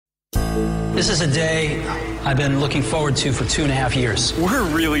This is a day I've been looking forward to for 2.5 years. We're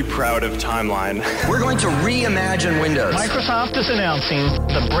really proud of Timeline. We're going to reimagine Windows. Microsoft is announcing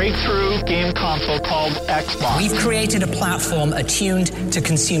the breakthrough game console called Xbox. We've created a platform attuned to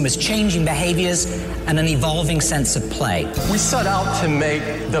consumers' changing behaviors and an evolving sense of play. We set out to make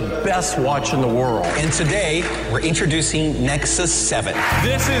the best watch in the world. And today, we're introducing Nexus 7.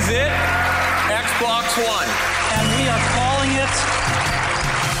 This is it, Xbox One. And we are calling it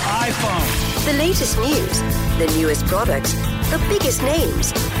iPhone. The latest news, the newest products, the biggest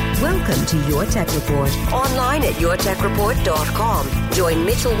names. Welcome to Your Tech Report. Online at YourTechReport.com. Join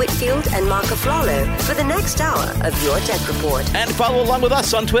Mitchell Whitfield and Mark Aflalo for the next hour of Your Tech Report. And follow along with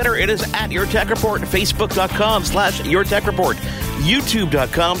us on Twitter. It is at Your Tech Report, Facebook.com/Your Tech Report,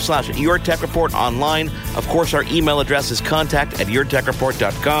 YouTube.com/Your Tech Report online. Of course, our email address is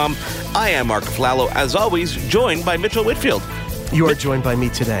contact@YourTechReport.com. I am Mark Aflalo, as always, joined by Mitchell Whitfield. You are joined by me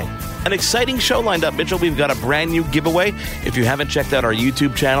today. An exciting show lined up, Mitchell. We've got a brand new giveaway. If you haven't checked out our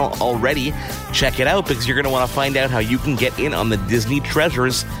YouTube channel already, check it out because you're going to want to find out how you can get in on the Disney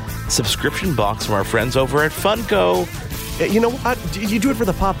Treasures subscription box from our friends over at Funko. You know what? You do it for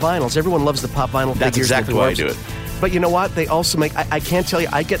the pop vinyls. Everyone loves the pop vinyl. That's exactly why I do it. But you know what? They also make, I can't tell you,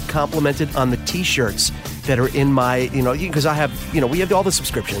 I get complimented on the T-shirts that are in my, because I have, we have all the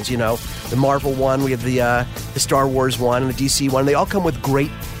subscriptions, the Marvel one, we have the Star Wars one, and the DC one. They all come with great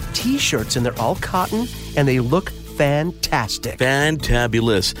T-shirts, and they're all cotton, and they look fantastic.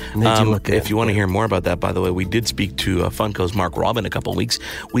 Fantabulous. And they do look good. If you want to hear more about that, by the way, we did speak to Funko's Mark Robin a couple of weeks.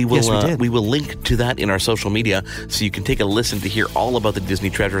 We will link to that in our social media so you can take a listen to hear all about the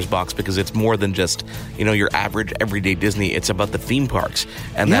Disney Treasures box because it's more than just, your average everyday Disney. It's about the theme parks.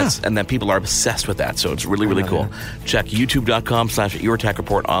 And that people are obsessed with that. So it's really, really cool. Check youtube.com/Your Tech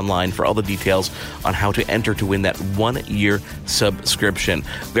Report online for all the details on how to enter to win that 1-year subscription.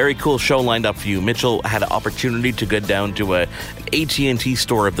 Very cool show lined up for you. Mitchell had an opportunity to go down to an AT&T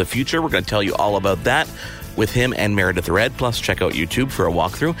store of the future. We're going to tell you all about that with him and Meredith Red. Plus, check out YouTube for a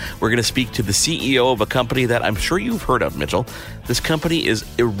walkthrough. We're going to speak to the CEO of a company that I'm sure you've heard of, Mitchell. This company is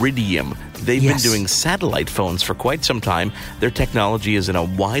Iridium. They've been doing satellite phones for quite some time. Their technology is in a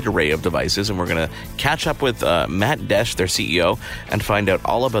wide array of devices, and we're going to catch up with Matt Desch, their CEO, and find out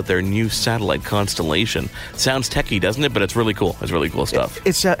all about their new satellite constellation. Sounds techie, doesn't it? But it's really cool. It's really cool stuff.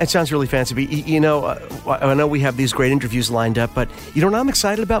 It sounds really fancy. But, I know we have these great interviews lined up, but you know what I'm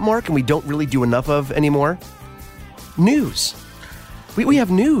excited about, Mark, and we don't really do enough of anymore? News. We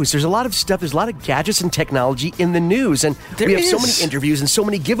have news. There's a lot of stuff. There's a lot of gadgets and technology in the news. And we have so many interviews and so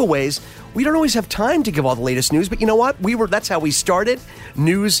many giveaways. We don't always have time to give all the latest news. But you know what? That's how we started.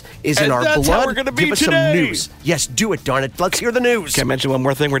 News is in our blood. That's how we're going to be Give us today. some news. Yes, do it, darn it. Let's hear the news. Can I mention one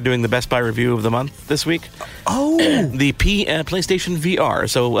more thing? We're doing the Best Buy review of the month this week. Oh. The PlayStation VR.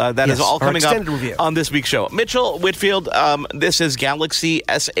 So that is all coming up on this week's show. Mitchell Whitfield, this is Galaxy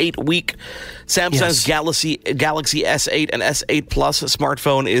S8 week. Samsung's Galaxy S8 and S8 Plus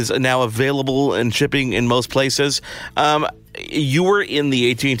smartphone is now available and shipping in most places. You were in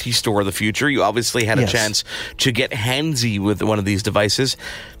the AT&T store of the future. You obviously had a chance to get handsy with one of these devices.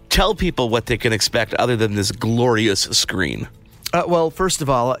 Tell people what they can expect other than this glorious screen. Well, first of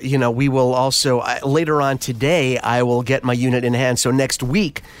all, we will also, later on today, I will get my unit in hand. So next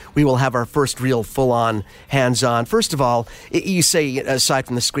week, we will have our first real full-on, hands-on. First of all, you say, aside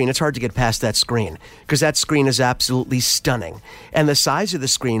from the screen, it's hard to get past that screen because that screen is absolutely stunning. And the size of the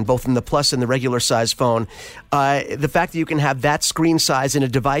screen, both in the Plus and the regular size phone, the fact that you can have that screen size in a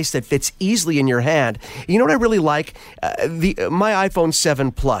device that fits easily in your hand. You know what I really like? My iPhone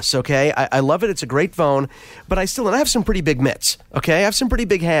 7 Plus, okay? I love it. It's a great phone, but I have some pretty big mitts. Okay, I have some pretty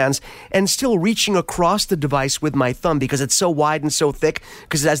big hands, and still reaching across the device with my thumb because it's so wide and so thick,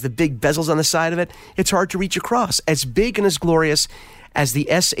 because it has the big bezels on the side of it, it's hard to reach across. As big and as glorious as the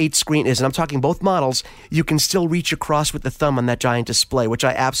S8 screen is, and I'm talking both models, you can still reach across with the thumb on that giant display, which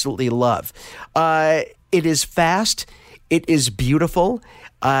I absolutely love. It is fast. It is beautiful.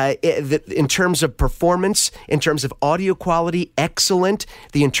 In terms of performance, in terms of audio quality, excellent.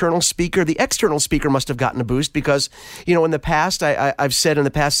 The external speaker must have gotten a boost because, in the past, I've said in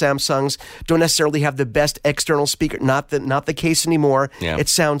the past, Samsungs don't necessarily have the best external speaker. Not the case anymore. Yeah. It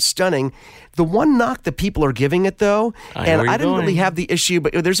sounds stunning. The one knock that people are giving it, though, and I didn't really have the issue,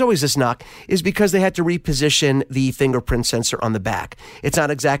 but there's always this knock, is because they had to reposition the fingerprint sensor on the back. It's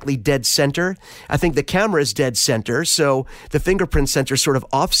not exactly dead center. I think the camera is dead center, so the fingerprint sensor is sort of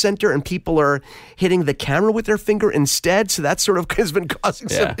off center, and people are hitting the camera with their finger instead, so that sort of has been causing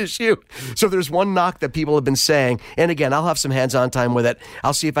some issue. So there's one knock that people have been saying, and again, I'll have some hands-on time with it.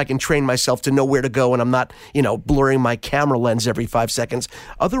 I'll see if I can train myself to know where to go, and I'm not, blurring my camera lens every 5 seconds.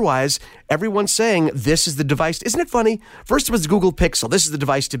 Otherwise, everyone's saying this is the device. Isn't it funny? First it was Google Pixel. This is the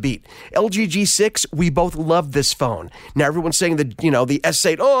device to beat. LG G6, we both love this phone. Now everyone's saying that, the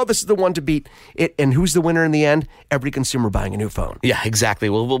S8, oh, this is the one to beat it. And who's the winner in the end? Every consumer buying a new phone. Yeah, exactly.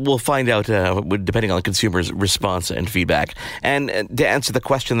 We'll find out depending on the consumer's response and feedback. And to answer the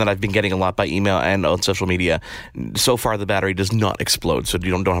question that I've been getting a lot by email and on social media, so far the battery does not explode, so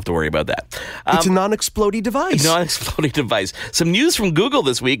you don't have to worry about that. It's a non-exploding device. Non-exploding device. Some news from Google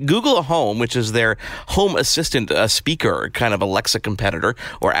this week. Google Home, which is their home assistant speaker, kind of Alexa competitor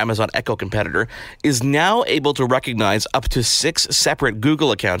or Amazon Echo competitor, is now able to recognize up to 6 separate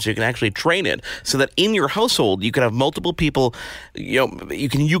Google accounts. You can actually train it so that in your household you can have multiple people. You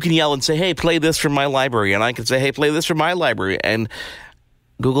can yell and say, "Hey, play this from my library," and I can say, "Hey, play this from my library," and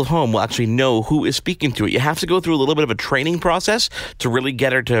Google Home will actually know who is speaking to it. You have to go through a little bit of a training process to really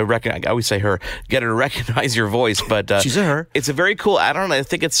get her to recognize. I always say her, get her to recognize your voice. But she's a her. It's a very cool add-on. I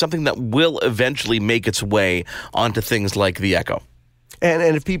think it's something that will eventually make its way onto things like the Echo.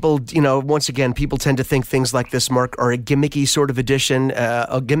 And if people, once again, people tend to think things like this, Mark, are a gimmicky sort of addition,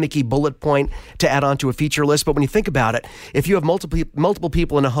 a gimmicky bullet point to add on to a feature list. But when you think about it, if you have multiple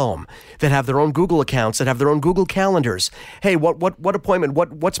people in a home that have their own Google accounts, that have their own Google calendars, hey, what appointment?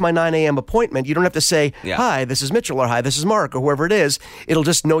 What's my 9 a.m. appointment? You don't have to say, hi, this is Mitchell, or hi, this is Mark, or whoever it is. It'll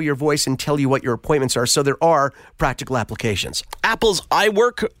just know your voice and tell you what your appointments are. So there are practical applications. Apple's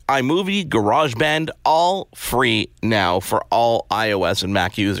iWork, iMovie, GarageBand, all free now for all iOS and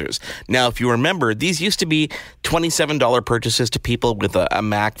Mac users. Now, if you remember, these used to be $27 purchases to people with a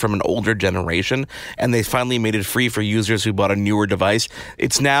Mac from an older generation, and they finally made it free for users who bought a newer device.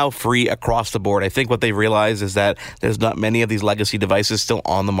 It's now free across the board. I think what they realized is that there's not many of these legacy devices still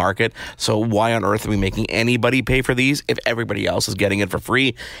on the market, so why on earth are we making anybody pay for these if everybody else is getting it for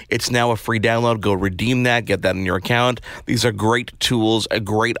free? It's now a free download. Go redeem that, get that in your account. These are great tools, a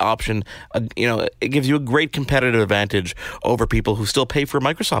great option. It gives you a great competitive advantage over people who still pay for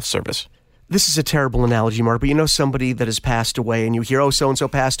Microsoft service. This is a terrible analogy, Mark, but somebody that has passed away, and you hear, so-and-so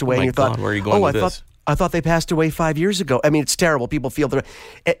passed away, and you thought, where are you going with this? I thought they passed away 5 years ago. I mean, it's terrible. People feel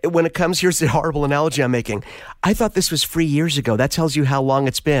when it comes, here's the horrible analogy I'm making. I thought this was free years ago. That tells you how long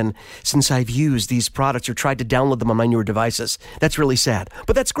it's been since I've used these products or tried to download them on my newer devices. That's really sad.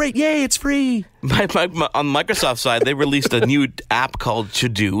 But that's great. Yay, it's free. On the Microsoft side, they released a new app called To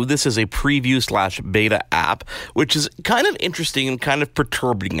Do. This is a preview/beta app, which is kind of interesting and kind of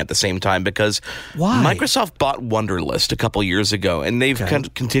perturbing at the same time because Microsoft bought Wunderlist a couple years ago, and they've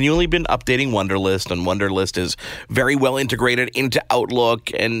continually been updating Wunderlist, and Wunderlist is very well integrated into Outlook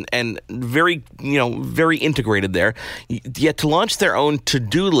and very integrated there. Yet to launch their own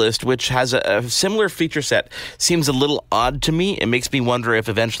to-do list, which has a similar feature set, seems a little odd to me. It makes me wonder if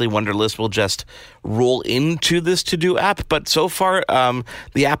eventually Wunderlist will just roll into this to-do app. But so far,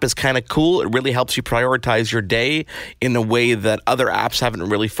 the app is kind of cool. It really helps you prioritize your day in a way that other apps haven't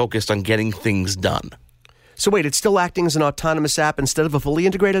really focused on getting things done. So wait, it's still acting as an autonomous app instead of a fully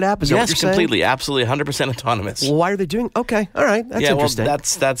integrated app? Is that what you're saying? Yes, completely. Absolutely. 100% autonomous. Well, why are they doing? Okay. All right. That's interesting. Well,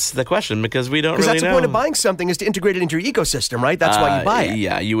 that's the question because we don't really know. Because that's the point of buying something is to integrate it into your ecosystem, right? That's why you buy it.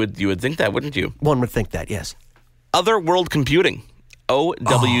 Yeah, you would think that, wouldn't you? One would think that, yes. Other World Computing.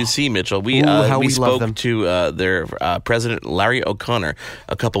 OWC, Mitchell. We spoke to their president, Larry O'Connor,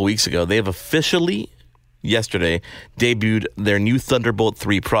 a couple weeks ago. They have officially yesterday debuted their new Thunderbolt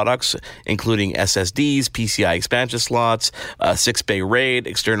 3 products, including SSDs, PCI expansion slots, 6-bay RAID,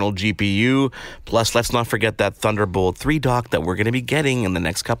 external GPU, plus let's not forget that Thunderbolt 3 dock that we're going to be getting in the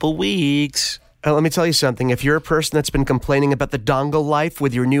next couple weeks. Let me tell you something. If you're a person that's been complaining about the dongle life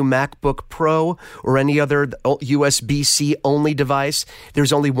with your new MacBook Pro or any other USB-C only device,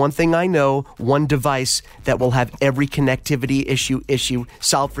 there's only one thing I know, one device that will have every connectivity issue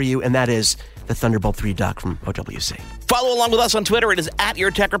solved for you, and that is the Thunderbolt 3 dock from OWC. Follow along with us on Twitter. It is at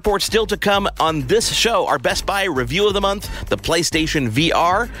YourTechReport. Still to come on this show, our Best Buy review of the month, the PlayStation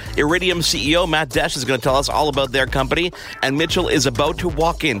VR. Iridium CEO Matt Desch is going to tell us all about their company, and Mitchell is about to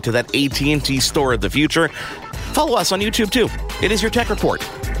walk into that AT&T store of the future. Follow us on YouTube, too. It is Your Tech Report.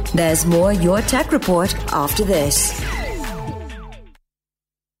 There's more Your Tech Report after this.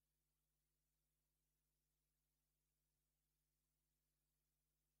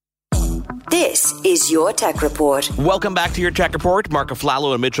 This is Your Tech Report. Welcome back to Your Tech Report. Mark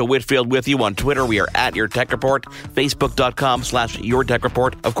Aflalo and Mitchell Whitfield with you on Twitter. We are at Your Tech Report, Facebook.com/Your Tech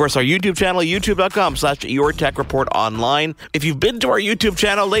Report. Of course, our YouTube channel, YouTube.com/Your Tech Report online. If you've been to our YouTube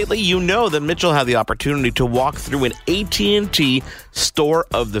channel lately, you know that Mitchell had the opportunity to walk through an AT&T store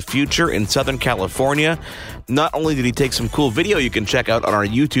of the future in Southern California. Not only did he take some cool video you can check out on our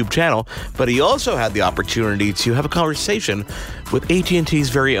YouTube channel, but he also had the opportunity to have a conversation with AT&T's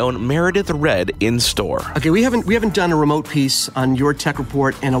very own Meredith Red in store. Okay, we haven't done a remote piece on Your Tech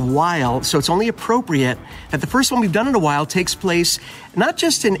Report in a while, so it's only appropriate that the first one we've done in a while takes place not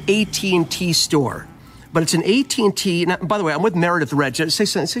just in AT&T store, but it's an AT&T. Now, by the way, I'm with Meredith Red. Say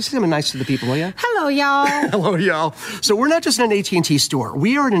something nice to the people, will you? Hello, y'all. Hello, y'all. So we're not just in an AT&T store.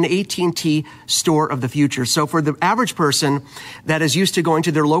 We are in an AT&T store of the future. So for the average person that is used to going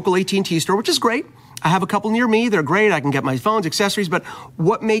to their local AT&T store, which is great, I have a couple near me. They're great. I can get my phones, accessories. But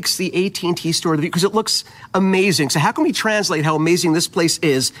what makes the AT&T store? Because it looks amazing. So how can we translate how amazing this place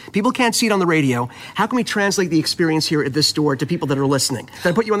is? People can't see it on the radio. How can we translate the experience here at this store to people that are listening? Did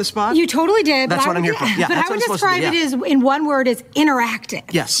I put you on the spot? You totally did. That's what I'm here for. Yeah, but I would describe it as, in one word, as interactive.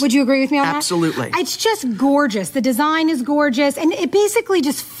 Yes. Would you agree with me on that? Absolutely. It's just gorgeous. The design is gorgeous. And it basically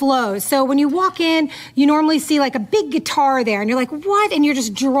just flows. So when you walk in, you normally see like a big guitar there. And you're like, what? And you're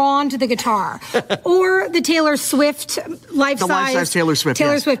just drawn to the guitar. Or the Taylor Swift life-size. The life-size Taylor Swift.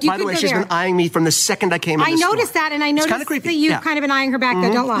 Taylor Swift. By the way, she's been eyeing me from the second I came in. I noticed that, and I noticed that you've kind of been eyeing her back,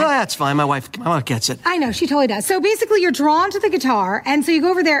 though. Don't lie. No, that's fine. My wife gets it. I know, she totally does. So basically, you're drawn to the guitar, and so you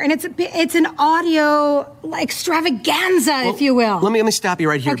go over there, and it's an audio extravaganza, if you will. Let me stop you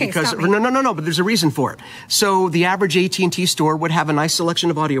right here, because no, but there's a reason for it. So the average AT&T store would have a nice selection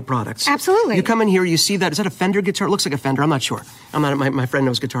of audio products. Absolutely. You come in here, you see that. Is that a Fender guitar? It looks like a Fender. I'm not sure. I'm not. My friend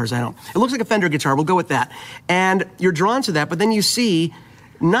knows guitars. I don't. It looks like a Fender guitar. We'll go with that. And you're drawn to that, but then you see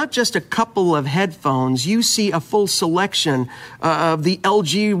not just a couple of headphones, you see a full selection of the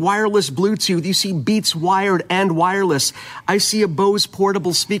LG wireless Bluetooth. You see Beats wired and wireless. I see a Bose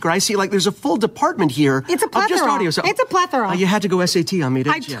portable speaker. I see there's a full department here. It's a plethora. Of just audio. So, it's a plethora. You had to go SAT on me,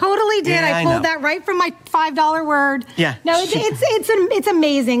 didn't you? I totally did. Yeah, I pulled that right from my $5 word. Yeah. No, it's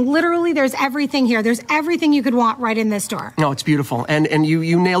amazing. Literally, there's everything here. There's everything you could want right in this store. No, it's beautiful. And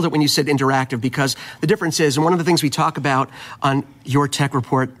you nailed it when you said interactive, because the difference is, and one of the things we talk about on Your Tech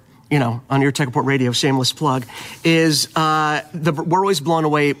Report, on Your Tech Report Radio, shameless plug, is we're always blown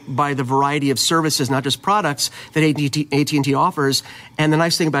away by the variety of services, not just products, that AT&T offers. And the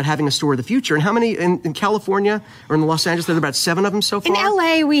nice thing about having a store of the future, and how many in California or in Los Angeles, there are about 7 of them so far? In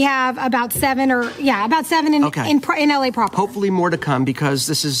LA, we have about 7 in LA proper. Hopefully more to come, because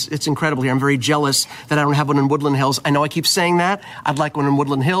it's incredible here. I'm very jealous that I don't have one in Woodland Hills. I know I keep saying that. I'd like one in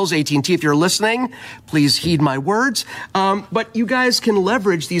Woodland Hills. AT&T, if you're listening, please heed my words. But you guys can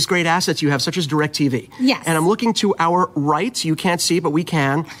leverage these great assets you have, such as DirecTV. Yes. And I'm looking to our right. You can't see, but we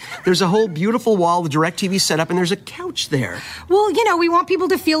can. There's a whole beautiful wall, the DirecTV set up, and there's a couch there. Well, we want people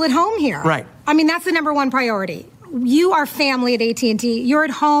to feel at home here. Right. I mean, that's the number one priority. You are family at AT&T. You're at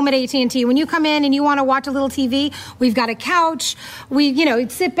home at AT&T. When you come in and you want to watch a little TV, we've got a couch. We,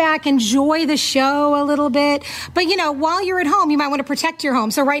 sit back, enjoy the show a little bit. But, while you're at home, you might want to protect your home.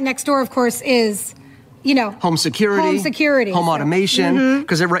 So right next door, of course, is home security, home automation.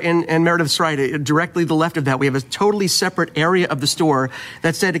 Because and Meredith's right. Directly to the left of that, we have a totally separate area of the store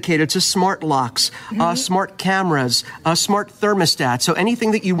that's dedicated to smart locks, smart cameras, smart thermostats. So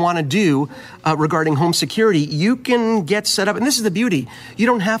anything that you want to do regarding home security, you can get set up. And this is the beauty. You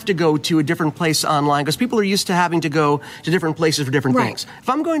don't have to go to a different place online, because people are used to having to go to different places for different things. If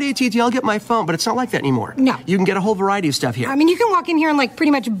I'm going to AT&T, I'll get my phone, but it's not like that anymore. No. You can get a whole variety of stuff here. I mean, you can walk in here and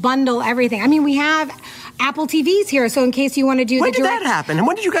pretty much bundle everything. I mean, we have Apple TVs here, so in case you want to do when did that happen? And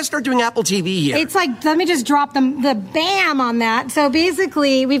when did you guys start doing Apple TV here? It's let me just drop the bam on that. So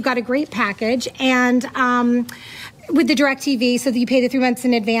basically, we've got a great package, and with the DirecTV, so that you pay the 3 months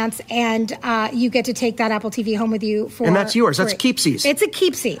in advance, and you get to take that Apple TV home with you for. And that's yours. free. That's keepsies. It's a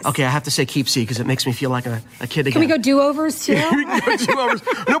keepsies. Okay, I have to say keepsie, because it makes me feel like a kid again. Can we go do-overs too? We can go do-overs.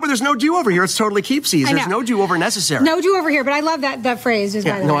 No, but there's no do-over here. It's totally keepsies. There's no do-over necessary. No do-over here, but I love that phrase.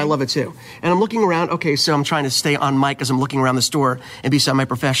 By the way. I love it too. And I'm looking around. Okay, so I'm trying to stay on mic as I'm looking around the store and be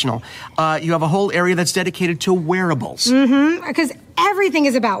semi-professional. You have a whole area that's dedicated to wearables. Because everything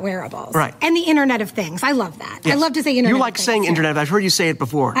is about wearables. Right. And the Internet of Things. I love that. Yes. I love to say Internet of Things. You like saying Internet. I've heard you say it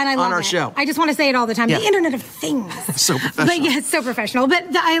before and I love on our it. show. I just want to say it all the time. Yeah. The Internet of Things. So professional. But yeah, it's so professional. But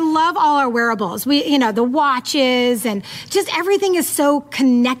I love all our wearables. The watches, and just everything is so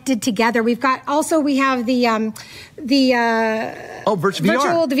connected together. We have the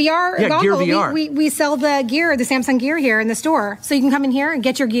virtual the VR Gear goggle. VR. We sell the gear, the Samsung Gear here in the store. So you can come in here and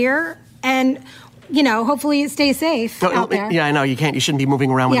get your gear and hopefully it stays safe out there. Yeah, I know. You shouldn't be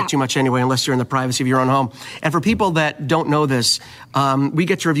moving around with it too much anyway, unless you're in the privacy of your own home. And for people that don't know this, we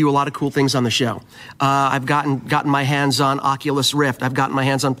get to review a lot of cool things on the show. I've gotten my hands on Oculus Rift. I've gotten my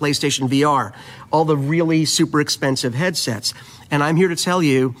hands on PlayStation VR, all the really super expensive headsets. And I'm here to tell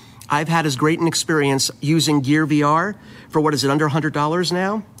you, I've had as great an experience using Gear VR for, what is it, under $100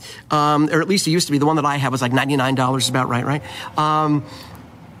 now? Or at least it used to be. The one that I have was like $99, is about right?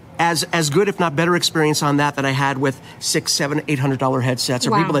 As good, if not better, experience on that I had with $600, $700, $800 headsets.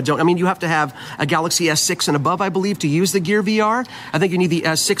 Or people that don't. I mean, you have to have a Galaxy S6 and above, I believe, to use the Gear VR. I think you need the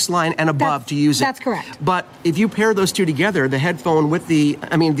S6 line and above to use it. That's correct. But if you pair those two together, the headphone with the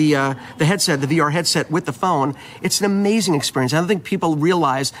headset, the VR headset with the phone, it's an amazing experience. I don't think people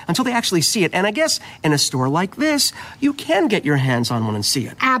realize until they actually see it. And I guess in a store like this, you can get your hands on one and see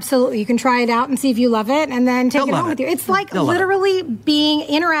it. Absolutely. You can try it out and see if you love it, and then take it home with you. It's like literally being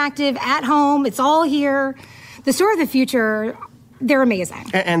interactive at home. It's all here. The store of the future, they're amazing.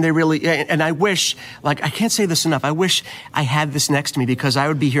 And they really, and I wish, I can't say this enough, I wish I had this next to me because I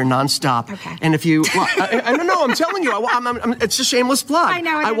would be here nonstop. Okay. And if you, I don't know, I'm telling you, it's a shameless plug. I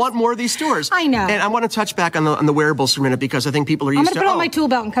know. I want more of these stores. I know. And I want to touch back on the wearables for a minute because I think people are used to. I'm going to put on my tool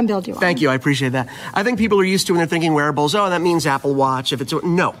belt and come build you one. Thank you. I appreciate that. I think people are used to when they're thinking wearables, that means Apple Watch.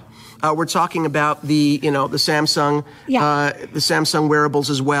 No. We're talking about the Samsung, the Samsung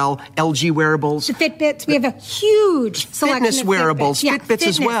wearables as well, LG wearables. The Fitbits. We have a huge selection fitness of wearables, Fitbits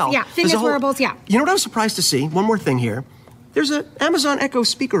as well. Yeah, fitness wearables, You know what I was surprised to see? One more thing here. There's an Amazon Echo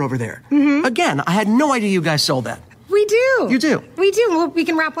speaker over there. Mm-hmm. Again, I had no idea you guys sold that. We do. You do? We do. Well, we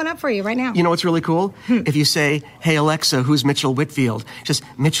can wrap one up for you right now. You know what's really cool? If you say, "Hey Alexa, who's Mitchell Whitfield?" Just,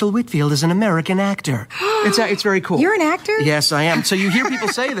 Mitchell Whitfield is an American actor. It's very cool. You're an actor? Yes, I am. So you hear people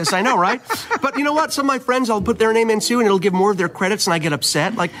say this, I know, right? But you know what? Some of my friends, I'll put their name in too, and it'll give more of their credits, and I get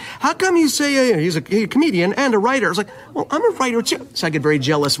upset. Like, how come you say he's a comedian and a writer? It's like, well, I'm a writer too. So I get very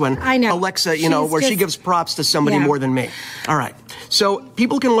jealous when Alexa, she gives props to somebody more than me. All right. So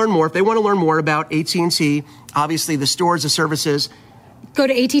people can learn more if they want to learn more about AT&T. Obviously, the stores, the services. Go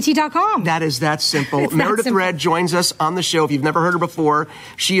to att.com. That is that simple. Meredith Red joins us on the show. If you've never heard her before,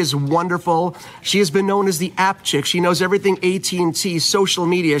 she is wonderful. She has been known as the app chick. She knows everything AT&T, social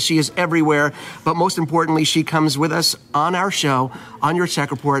media. She is everywhere. But most importantly, she comes with us on our show, on Your Tech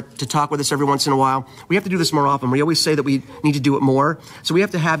Report, to talk with us every once in a while. We have to do this more often. We always say that we need to do it more. So we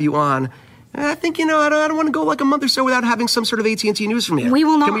have to have you on. I think, I don't want to go like a month or so without having some sort of AT&T news from you. We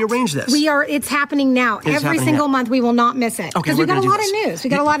will not. Can we arrange this? It's happening now. Every single month we will not miss it. Okay, because we got a lot of news. We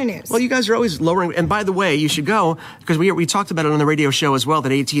got a lot of news. Well, you guys are always lowering. And by the way, you should go, because we talked about it on the radio show as well,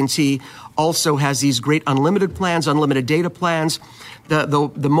 that AT&T also has these great unlimited plans, unlimited data plans.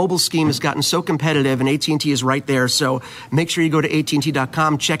 The mobile scheme has gotten so competitive, and AT&T is right there. So make sure you go to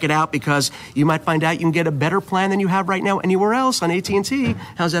AT&T.com, check it out, because you might find out you can get a better plan than you have right now anywhere else on AT&T.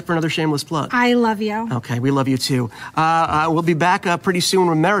 How's that for another shameless plug? I love you. Okay, we love you too. We'll be back pretty soon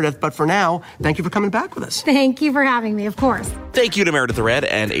with Meredith, but for now, thank you for coming back with us. Thank you for having me, of course. Thank you to Meredith Red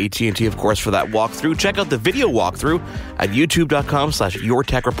and AT&T, of course, for that walkthrough. Check out the video walkthrough at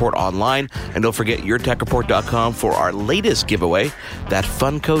youtube.com/YourTechReport online. And don't forget YourTechReport.com for our latest giveaway, that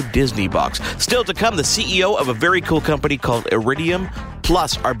Funko Disney box. Still to come, the CEO of a very cool company called Iridium.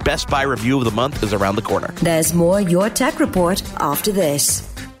 Plus, our Best Buy review of the month is around the corner. There's more Your Tech Report after this.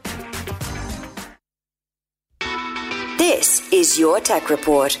 This is Your Tech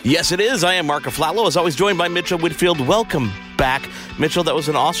Report. Yes, it is. I am Mark Aflalo, as always, joined by Mitchell Whitfield. Welcome back. Mitchell, that was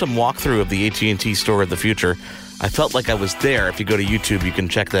an awesome walkthrough of the AT&T Store of the Future. I felt like I was there. If you go to YouTube, you can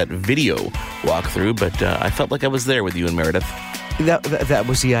check that video walkthrough, but I felt like I was there with you and Meredith. That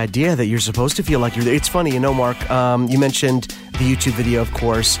was the idea, that you're supposed to feel like you're there. It's funny, Mark, you mentioned the YouTube video, of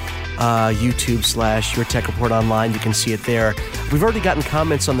course, YouTube/Your Tech Report online. You can see it there. We've already gotten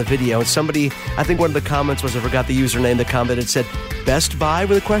comments on the video, and somebody, I think one of the comments was, I forgot the username, the comment had said, Best Buy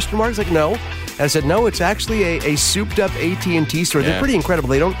with a question mark? It's like, no. And I said, no, it's actually a souped-up AT&T store. They're pretty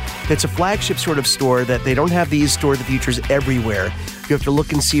incredible. It's a flagship sort of store that they don't have these Store of the Futures everywhere. You have to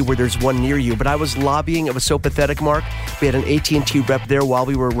look and see where there's one near you. But I was lobbying. It was so pathetic, Mark. We had an AT&T rep there while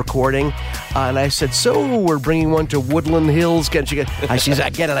we were recording. And I said, so we're bringing one to Woodland Hills. I said, I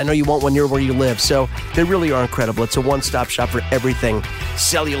get it. I know you want one near where you live. So they really are incredible. It's a one-stop shop for everything.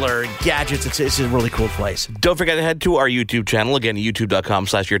 Cellular, gadgets. It's a really cool place. Don't forget to head to our YouTube channel. Again,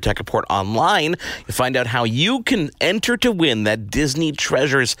 youtube.com/YourTechReport online. You find out how you can enter to win that Disney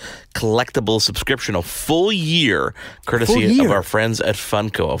Treasures collectible subscription, a full year, courtesy of our friends at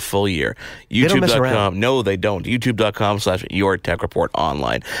Funko a full year. YouTube.com. No, they don't. YouTube.com/YourTechReport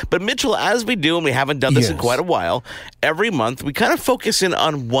online. But Mitchell, as we do, and we haven't done this in quite a while, every month we kind of focus in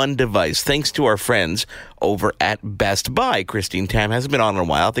on one device, thanks to our friends over at Best Buy. Christine Tam hasn't been on in a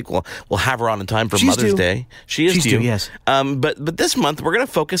while. I think we'll have her on in time for Mother's Day. She's due, yes. But this month we're going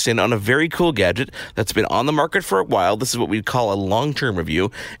to focus in on a very cool gadget that's been on the market for a while. This is what we call a long-term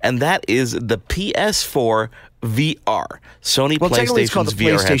review, and that is the PS4 VR. Sony PlayStation's it's called the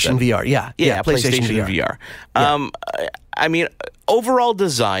VR PlayStation headset. VR. Yeah, PlayStation VR. I mean, overall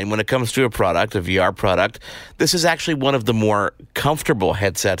design, when it comes to a VR product, this is actually one of the more comfortable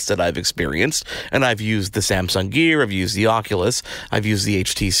headsets that I've experienced. And I've used the Samsung Gear, I've used the Oculus, I've used the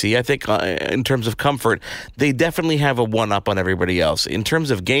HTC. I think in terms of comfort, they definitely have a one-up on everybody else. In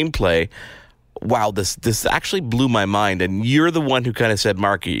terms of gameplay, wow, this actually blew my mind, and you're the one who kind of said,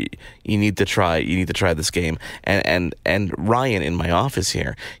 Mark, you need to try this game. And Ryan in my office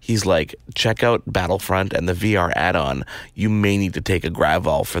here, he's like, check out Battlefront and the VR add-on. You may need to take a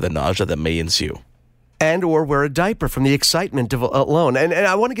Gravol for the nausea that may ensue. And or wear a diaper from the excitement of alone. And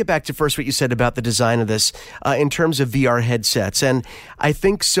I want to get back to first what you said about the design of this in terms of VR headsets. And I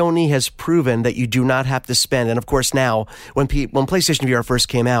think Sony has proven that you do not have to spend. And of course now, when PlayStation VR first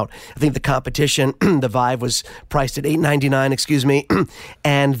came out, I think the competition, the Vive was priced at $899,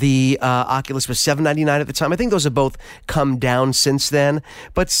 and the Oculus was $799 at the time. I think those have both come down since then.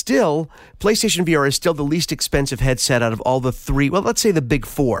 But still, PlayStation VR is still the least expensive headset out of all the three, well, let's say the big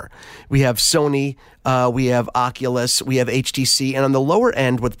four. We have Sony, we have Oculus, we have HTC, and on the lower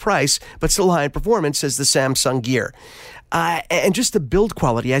end with price, but still high in performance, is the Samsung Gear. And just the build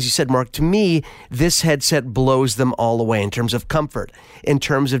quality, as you said, Mark, to me, this headset blows them all away in terms of comfort, in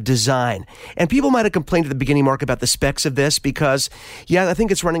terms of design. And people might have complained at the beginning, Mark, about the specs of this because, I think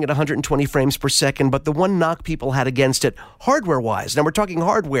it's running at 120 frames per second, but the one knock people had against it, hardware-wise, now we're talking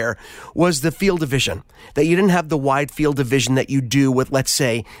hardware, was the field of vision. That you didn't have the wide field of vision that you do with, let's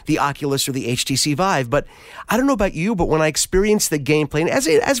say, the Oculus or the HTC Vive. But I don't know about you, but when I experienced the gameplay, and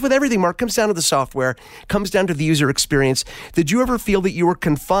as with everything, Mark, comes down to the software, comes down to the user experience. Did you ever feel that you were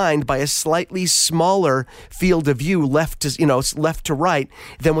confined by a slightly smaller field of view left to right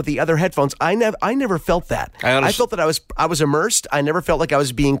than with the other headphones? I never felt that. I felt that I was immersed. I never felt like I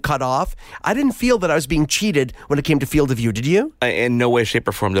was being cut off. I didn't feel that I was being cheated when it came to field of view. Did you? In no way, shape,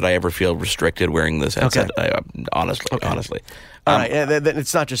 or form did I ever feel restricted wearing this headset. Okay. Honestly. All right,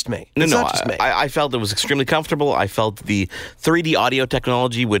 it's not just me. I felt it was extremely comfortable. I felt the 3D audio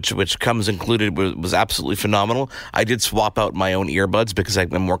technology, which comes included, was absolutely phenomenal. I did swap out my own earbuds because I'm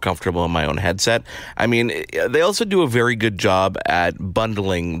more comfortable in my own headset. I mean, they also do a very good job at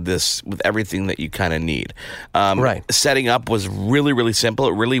bundling this with everything that you kind of need. Right. Setting up was really, really simple.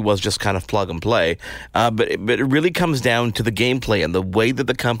 It really was just kind of plug and play. But it really comes down to the gameplay and the way that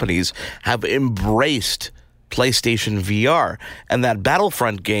the companies have embraced PlayStation VR. And that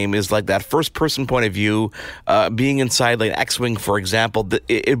Battlefront game is like that first-person point of view, being inside like X-Wing, for example.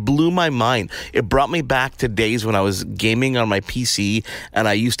 It blew my mind. It brought me back to days when I was gaming on my PC, and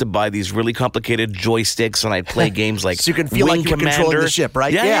I used to buy these really complicated joysticks, and I'd play games like so you can feel Wing like you were Commander. Controlling the ship,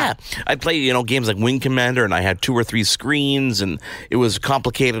 right? Yeah. I'd play games like Wing Commander, and I had 2 or 3 screens, and it was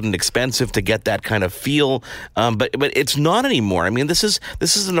complicated and expensive to get that kind of feel. But it's not anymore. I mean, this is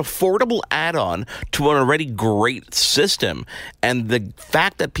an affordable add-on to an already great system, and the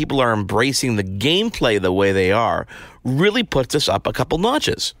fact that people are embracing the gameplay the way they are really puts us up a couple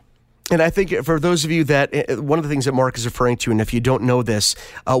notches. And I think for those of you that, one of the things that Mark is referring to, and if you don't know this,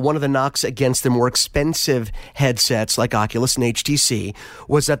 one of the knocks against the more expensive headsets like Oculus and HTC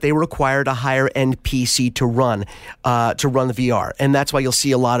was that they required a higher end PC to run the VR. And that's why you'll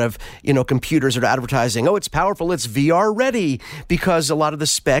see a lot of, computers that are advertising, it's powerful, it's VR ready, because a lot of the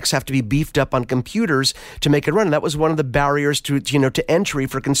specs have to be beefed up on computers to make it run. And that was one of the barriers to entry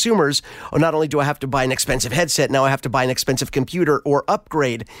for consumers. Not only do I have to buy an expensive headset, now I have to buy an expensive computer or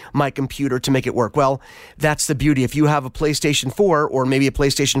upgrade my computer to make it work. Well, that's the beauty. If you have a PlayStation 4 or maybe a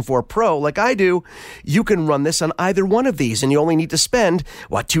PlayStation 4 Pro like I do, you can run this on either one of these, and you only need to spend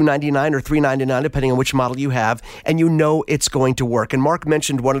 $299 or $399 depending on which model you have, and it's going to work. And Mark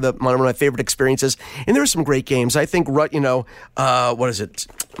mentioned one of my favorite experiences, and there are some great games. I think what is it?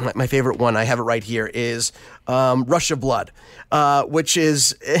 My favorite one, I have it right here, is Rush of Blood, which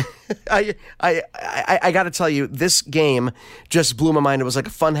is, I got to tell you, this game just blew my mind. It was like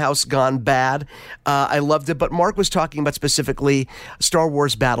a Funhouse gone bad. I loved it. But Mark was talking about specifically Star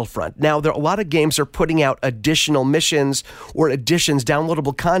Wars Battlefront. Now, a lot of games are putting out additional missions or additions,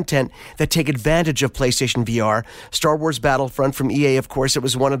 downloadable content that take advantage of PlayStation VR. Star Wars Battlefront from EA, of course, it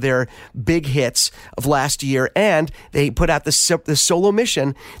was one of their big hits of last year. And they put out the solo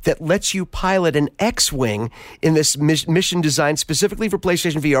mission that lets you pilot an X-Wing in this mission designed specifically for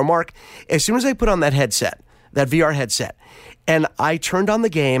PlayStation VR. Mark, as soon as I put on that headset, that VR headset, and I turned on the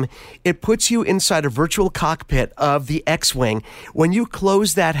game, it puts you inside a virtual cockpit of the X-Wing. When you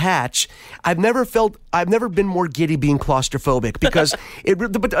close that hatch, I've never been more giddy being claustrophobic because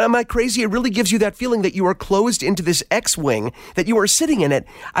but am I crazy? It really gives you that feeling that you are closed into this X-Wing, that you are sitting in it.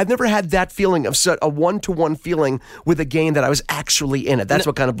 I've never had that feeling of a one-to-one feeling with a game that I was actually in it. That's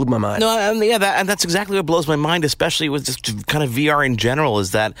what kind of blew my mind. And that's exactly what blows my mind, especially with just kind of VR in general,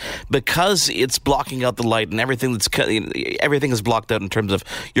 is that because it's blocking out the light and everything is blocked out in terms of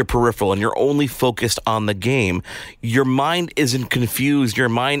your peripheral and you're only focused on the game, your mind isn't confused. Your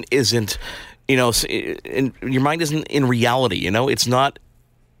mind isn't, your mind isn't in reality. It's not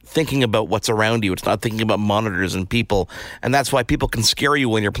thinking about what's around you. It's not thinking about monitors and people. And that's why people can scare you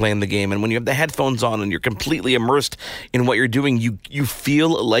when you're playing the game. And when you have the headphones on and you're completely immersed in what you're doing, you feel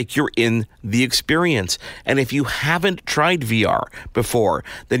like you're in the experience. And if you haven't tried VR before,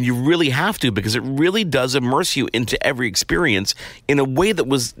 then you really have to, because it really does immerse you into every experience in a way that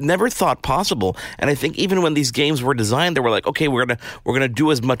was never thought possible. And I think even when these games were designed, they were like, okay, we're gonna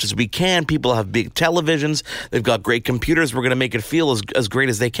do as much as we can. People have big televisions. They've got great computers. We're going to make it feel as great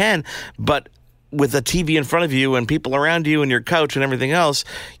as they can. But with a TV in front of you and people around you and your couch and everything else,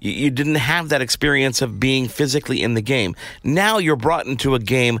 you didn't have that experience of being physically in the game. Now you're brought into a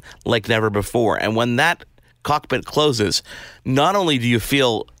game like never before. And when that cockpit closes, not only do you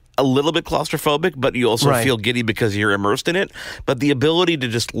feel a little bit claustrophobic, but you also feel giddy because you're immersed in it. But the ability to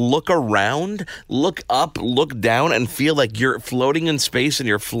just look around, look up, look down, and feel like you're floating in space and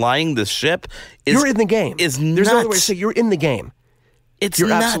you're flying this ship you're in the game. There's no other way to say you're in the game. You're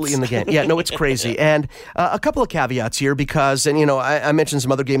nuts. Absolutely in the game. Yeah, no, it's crazy. And a couple of caveats here because, I mentioned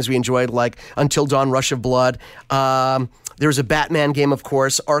some other games we enjoyed, like Until Dawn, Rush of Blood. There's a Batman game, of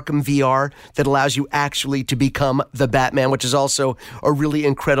course, Arkham VR, that allows you actually to become the Batman, which is also a really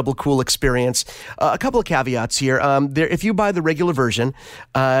incredible, cool experience. A couple of caveats here. If you buy the regular version,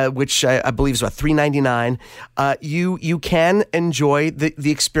 which I believe is about $3.99, you can enjoy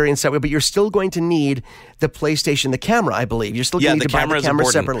the experience that way, but you're still going to need the PlayStation, the camera, I believe. You're still going to need to buy the camera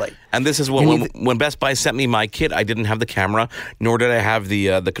separately. And this is when Best Buy sent me my kit, I didn't have the camera, nor did I have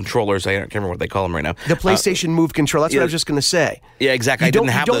the controllers. I can't remember what they call them right now. The PlayStation Move controller. That's what I was just going to say. Yeah, exactly. I didn't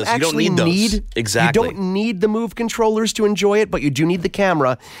have those. You don't need those. Exactly. You don't need the Move controllers to enjoy it, but you do need the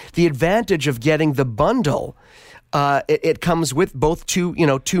camera. The advantage of getting the bundle, it comes with both two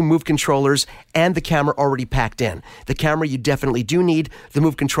Move controllers and the camera already packed in. The camera you definitely do need. The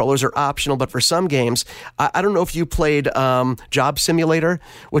Move controllers are optional, but for some games, I don't know if you played Job Simulator,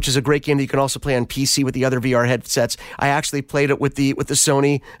 which is a great game that you can also play on PC with the other VR headsets. I actually played it with the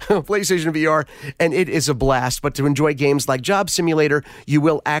Sony PlayStation VR, and it is a blast. But to enjoy games like Job Simulator, you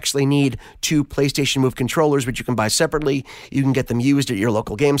will actually need two PlayStation Move controllers, which you can buy separately. You can get them used at your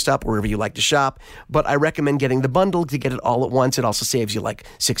local GameStop, wherever you like to shop. But I recommend getting the bundle to get it all at once. It also saves you like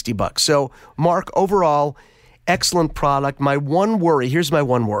 $60. So, Mark, overall, excellent product. Here's my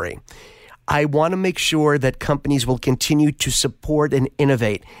one worry. I want to make sure that companies will continue to support and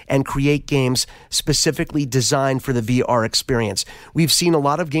innovate and create games specifically designed for the VR experience. We've seen a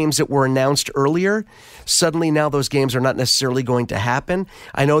lot of games that were announced earlier. Suddenly now those games are not necessarily going to happen.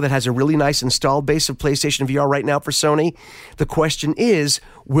 I know that has a really nice installed base of PlayStation VR right now for Sony. The question is,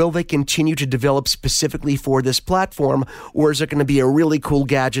 will they continue to develop specifically for this platform, or is it going to be a really cool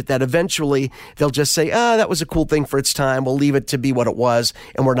gadget that eventually they'll just say, that was a cool thing for its time, we'll leave it to be what it was,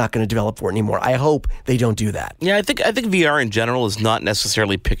 and we're not going to develop for it anymore. I hope they don't do that. Yeah, I think VR in general is not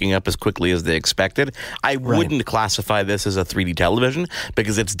necessarily picking up as quickly as they expected. I wouldn't classify this as a 3D television,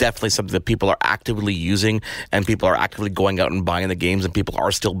 because it's definitely something that people are actively using, and people are actively going out and buying the games, and people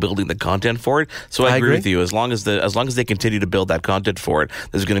are still building the content for it. So I agree with you. As long as they continue to build that content for it,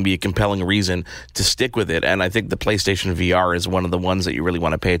 there's going to be a compelling reason to stick with it. And I think the PlayStation VR is one of the ones that you really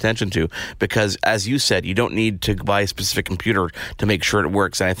want to pay attention to, because, as you said, you don't need to buy a specific computer to make sure it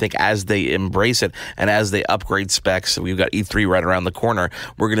works. And I think as they embrace it and as they upgrade specs, we've got E3 right around the corner,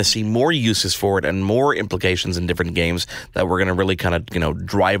 we're going to see more uses for it and more implications in different games that we're going to really kind of,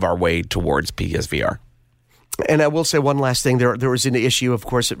 drive our way towards PSVR. And I will say one last thing. There was an issue, of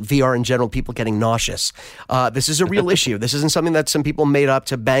course, VR in general, people getting nauseous. This is a real issue. This isn't something that some people made up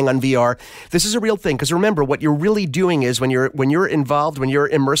to bang on VR. This is a real thing, because remember, what you're really doing is when you're involved, when you're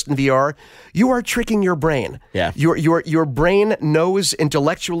immersed in VR, you are tricking your brain. Yeah. Your brain knows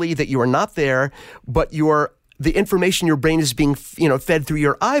intellectually that you are not there, but the information your brain is being, fed through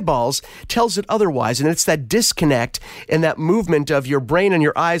your eyeballs tells it otherwise. And it's that disconnect and that movement of your brain and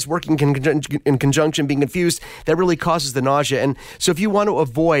your eyes working in conjunction, being confused, that really causes the nausea. And so if you want to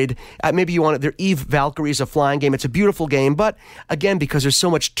avoid, maybe you want Eve Valkyrie is a flying game. It's a beautiful game. But again, because there's so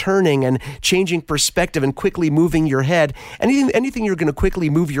much turning and changing perspective and quickly moving your head, anything you're going to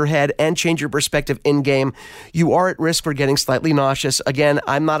quickly move your head and change your perspective in game, you are at risk for getting slightly nauseous. Again,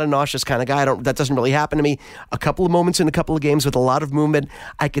 I'm not a nauseous kind of guy. That doesn't really happen to me. A couple of moments in a couple of games with a lot of movement,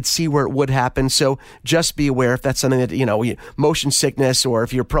 I could see where it would happen. So just be aware if that's something that, motion sickness, or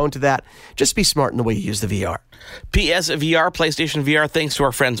if you're prone to that, just be smart in the way you use the VR. PSVR, PlayStation VR, thanks to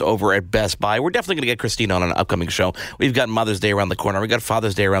our friends over at Best Buy. We're definitely going to get Christine on an upcoming show. We've got Mother's Day around the corner. We've got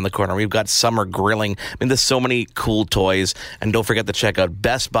Father's Day around the corner. We've got summer grilling. There's so many cool toys. And don't forget to check out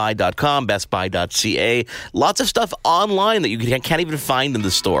bestbuy.com, bestbuy.ca. Lots of stuff online that you can't even find in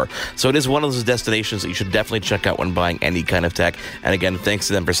the store. So it is one of those destinations that you should definitely check out when buying any kind of tech. And again, thanks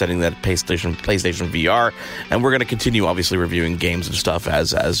to them for setting that PlayStation VR. And we're going to continue, obviously, reviewing games and stuff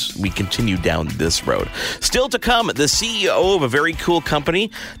as we continue down this road. Still to come, the CEO of a very cool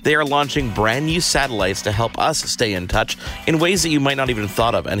company. They are launching brand new satellites to help us stay in touch in ways that you might not even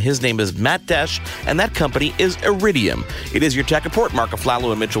thought of. And his name is Matt Desch, and that company is Iridium. It is Your Tech Report. Mark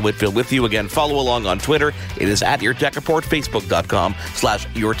Aflalo and Mitchell Whitfield with you. Again, follow along on Twitter. It is at Your Tech Report,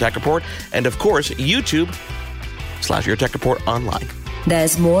 Facebook.com/YourTechReport, and of course, YouTube/Your Tech Report online.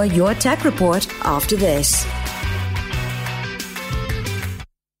 There's more Your Tech Report after this.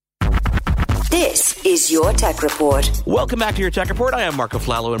 This is Your Tech Report. Welcome back to Your Tech Report. I am Mark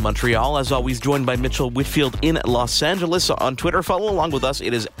Aflalo in Montreal. As always, joined by Mitchell Whitfield in Los Angeles. On Twitter, follow along with us.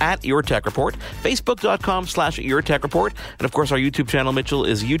 It is at Your Tech Report, Facebook.com/Your Tech Report. And of course, our YouTube channel, Mitchell,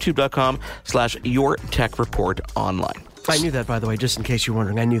 is YouTube.com/Your Tech Report online. I knew that, by the way, just in case you're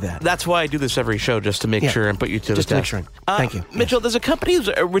wondering. I knew that. That's why I do this every show, just to make sure and put you to the test. Just to make sure. Thank you. Mitchell, there's a company who's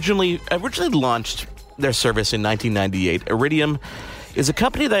originally launched their service in 1998. Iridium is a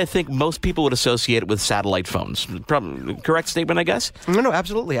company that I think most people would associate with satellite phones. Correct statement, I guess? No,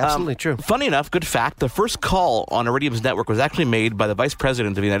 absolutely. Absolutely true. Funny enough, good fact, the first call on Iridium's network was actually made by the Vice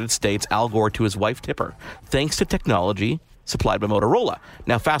President of the United States, Al Gore, to his wife, Tipper, thanks to technology supplied by Motorola.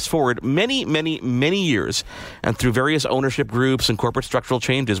 Now, fast forward many, many, many years, and through various ownership groups and corporate structural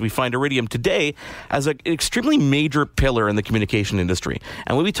changes, we find Iridium today as an extremely major pillar in the communication industry.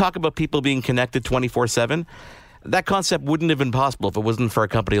 And when we talk about people being connected 24/7, that concept wouldn't have been possible if it wasn't for a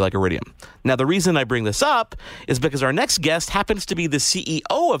company like Iridium. Now, the reason I bring this up is because our next guest happens to be the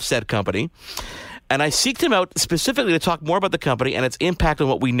CEO of said company, and I seeked him out specifically to talk more about the company and its impact on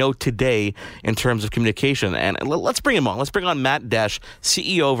what we know today in terms of communication. And let's bring him on. Let's bring on Matt Desch,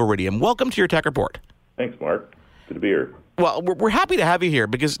 CEO of Iridium. Welcome to Your Tech Report. Thanks, Mark. Good to be here. Well, we're happy to have you here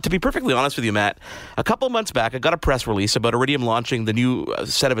because, to be perfectly honest with you, Matt, a couple of months back, I got a press release about Iridium launching the new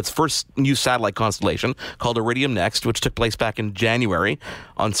set of its first new satellite constellation called Iridium Next, which took place back in January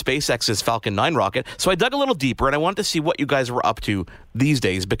on SpaceX's Falcon 9 rocket. So I dug a little deeper, and I wanted to see what you guys were up to these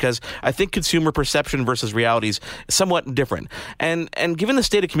days, because I think consumer perception versus reality is somewhat different. And given the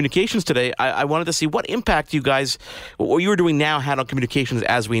state of communications today, I wanted to see what impact what you were doing now had on communications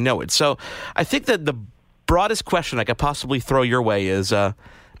as we know it. So I think that the broadest question I could possibly throw your way is,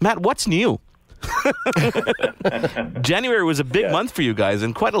 Matt, what's new? January was a big month for you guys,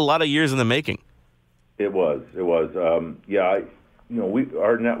 and quite a lot of years in the making. It was. Our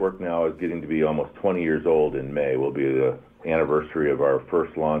network now is getting to be almost 20 years old in May. Will be the anniversary of our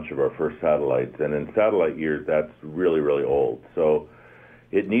first launch of our first satellites, and in satellite years, that's really, really old. So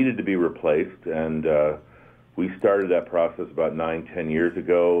it needed to be replaced, and we started that process about 9-10 years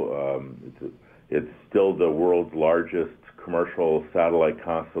ago. It's still the world's largest commercial satellite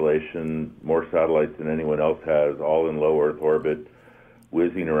constellation, more satellites than anyone else has, all in low Earth orbit,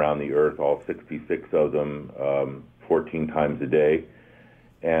 whizzing around the Earth, all 66 of them, 14 times a day,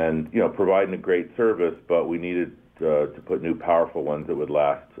 and providing a great service. But we needed to put new, powerful ones that would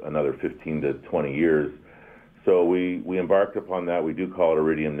last another 15 to 20 years. So we embarked upon that. We do call it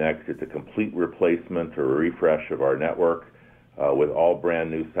Iridium Next. It's a complete replacement or refresh of our network with all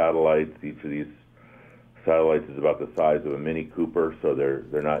brand new satellites. Each of these satellites is about the size of a Mini Cooper, so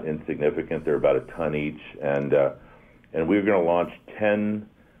they're not insignificant. They're about a ton each, and we're going to launch 10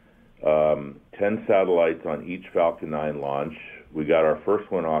 satellites on each Falcon 9 launch. we got our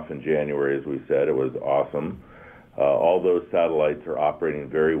first one off in January, as we said. It was awesome. All those satellites are operating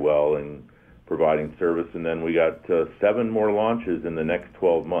very well and providing service. And then we got 7 more launches in the next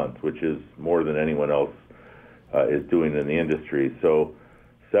 12 months, which is more than anyone else is doing in the industry. So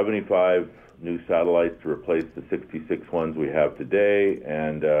 75 new satellites to replace the 66 ones we have today,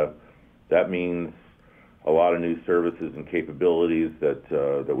 and that means a lot of new services and capabilities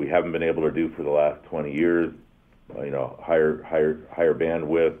that we haven't been able to do for the last 20 years. Higher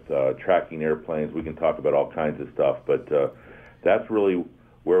bandwidth, tracking airplanes. We can talk about all kinds of stuff, but that's really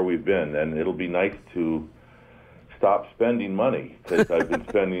where we've been, and it'll be nice to stop spending money, because I've been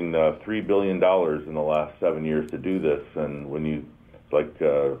spending $3 billion in the last 7 years to do this, and when you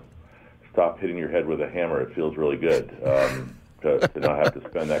stop hitting your head with a hammer, it feels really good to not have to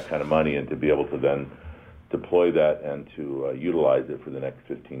spend that kind of money and to be able to then deploy that and to utilize it for the next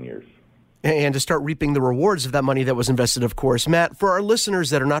 15 years. And to start reaping the rewards of that money that was invested, of course. Matt, for our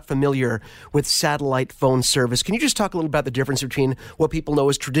listeners that are not familiar with satellite phone service, can you just talk a little about the difference between what people know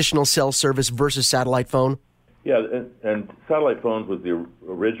as traditional cell service versus satellite phone? Yeah, and satellite phones was the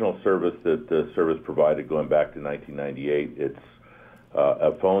original service that the service provided going back to 1998. It's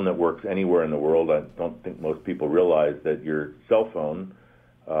a phone that works anywhere in the world. I don't think most people realize that your cell phone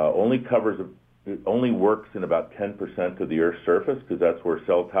only works in about 10% of the Earth's surface, because that's where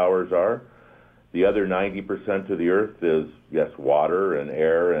cell towers are. The other 90% of the Earth is, yes, water and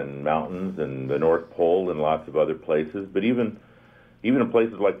air and mountains and the North Pole and lots of other places. But even in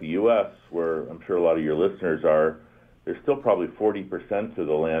places like the U.S., where I'm sure a lot of your listeners are, there's still probably 40% of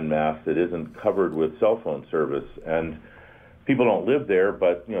the land mass that isn't covered with cell phone service. And people don't live there,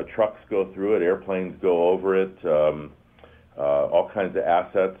 but trucks go through it, airplanes go over it, all kinds of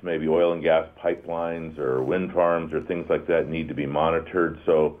assets, maybe oil and gas pipelines or wind farms or things like that need to be monitored.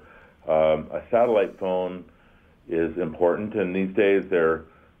 So a satellite phone is important, and these days they're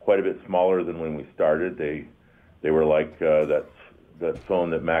quite a bit smaller than when we started. They were like that phone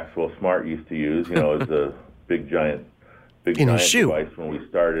that Maxwell Smart used to use, as a big giant device when we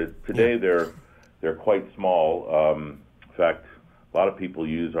started. Today they're quite small. In fact, a lot of people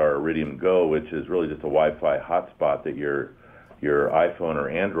use our Iridium Go, which is really just a Wi-Fi hotspot that your iPhone or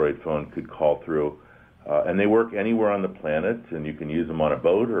Android phone could call through. And they work anywhere on the planet, and you can use them on a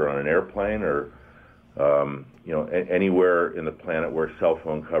boat or on an airplane or anywhere in the planet where cell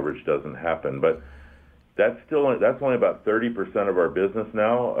phone coverage doesn't happen. But that's only about 30% of our business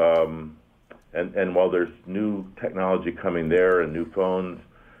now. And while there's new technology coming there and new phones,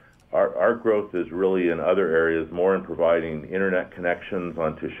 our growth is really in other areas, more in providing internet connections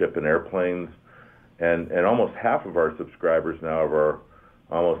onto ship and airplanes. And almost half of our subscribers now, of our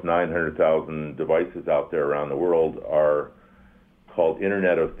almost 900,000 devices out there around the world, are called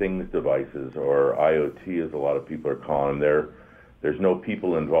Internet of Things devices, or IoT as a lot of people are calling them. There's no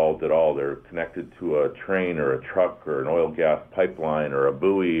people involved at all. They're connected to a train or a truck or an oil gas pipeline or a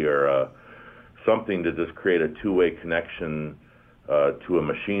buoy or something to just create a two-way connection to a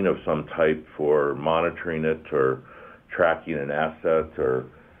machine of some type for monitoring it or tracking an asset or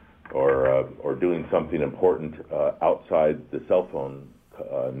doing something important outside the cell phone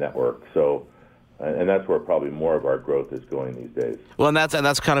network. So, and that's where probably more of our growth is going these days. Well, and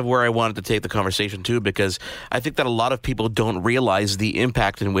that's kind of where I wanted to take the conversation too, because I think that a lot of people don't realize the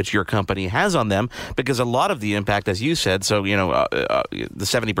impact in which your company has on them, because a lot of the impact, as you said, so the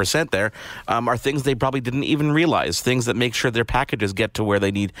 70% there are things they probably didn't even realize, things that make sure their packages get to where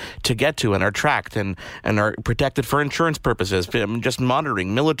they need to get to and are tracked and are protected for insurance purposes, just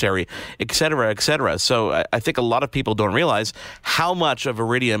monitoring, military, et cetera, et cetera. So I think a lot of people don't realize how much of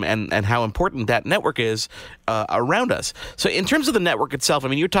Iridium and how important that network is around us. So in terms of the network itself, I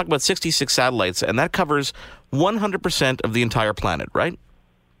mean, you're talking about 66 satellites, and that covers 100% of the entire planet, right?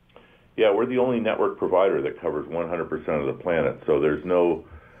 Yeah, we're the only network provider that covers 100% of the planet. So there's no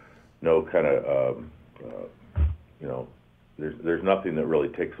kind of, there's nothing that really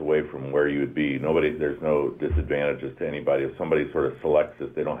takes away from where you would be. There's no disadvantages to anybody. If somebody sort of selects this,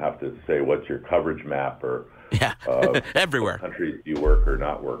 they don't have to say what's your coverage map or everywhere. What countries do you work or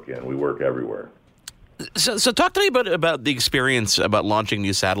not work in. We work everywhere. So talk to me about the experience about launching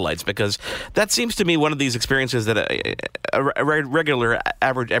new satellites, because that seems to me one of these experiences that a regular,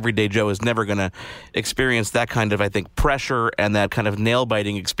 average, everyday Joe is never going to experience, that kind of, I think, pressure and that kind of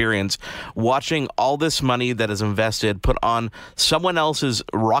nail-biting experience, watching all this money that is invested put on someone else's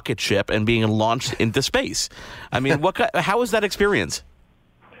rocket ship and being launched into space. I mean, how was that experience?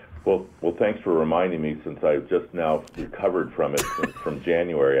 Well, thanks for reminding me, since I've just now recovered from it from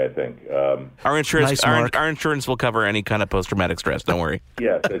January, I think. Our insurance will cover any kind of post-traumatic stress. Don't worry.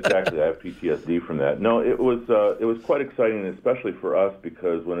 Yes, exactly. I have PTSD from that. No, it was quite exciting, especially for us,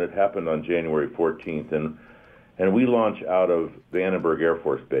 because when it happened on January 14th, and we launch out of Vandenberg Air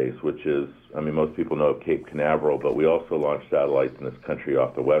Force Base, which is, I mean, most people know Cape Canaveral, but we also launch satellites in this country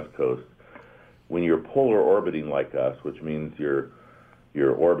off the West Coast. When you're polar orbiting like us, which means your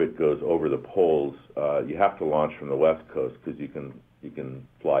orbit goes over the poles, you have to launch from the West Coast because you can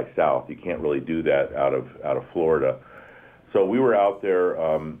fly south. You can't really do that out of Florida. So we were out there,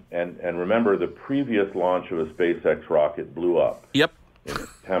 and remember, the previous launch of a SpaceX rocket blew up. Yep. In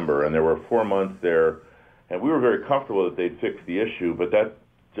September, and there were 4 months there, and we were very comfortable that they'd fix the issue, but that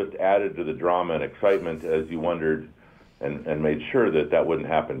just added to the drama and excitement as you wondered and made sure that wouldn't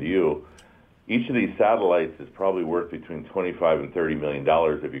happen to you. Each of these satellites is probably worth between $25 and $30 million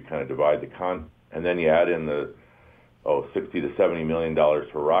if you kind of divide and then you add in the $60 to $70 million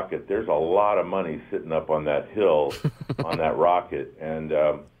per rocket. There's a lot of money sitting up on that hill on that rocket, and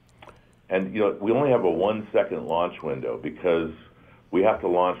we only have a 1 second launch window because we have to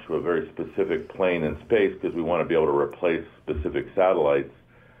launch to a very specific plane in space because we want to be able to replace specific satellites.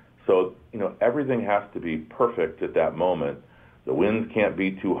 So everything has to be perfect at that moment. The winds can't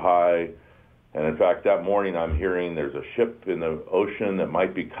be too high. And in fact, that morning I'm hearing there's a ship in the ocean that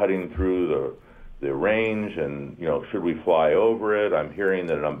might be cutting through the range, and should we fly over it? I'm hearing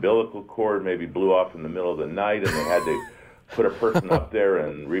that an umbilical cord maybe blew off in the middle of the night, and they had to put a person up there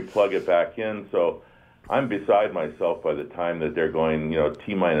and replug it back in. So I'm beside myself by the time that they're going,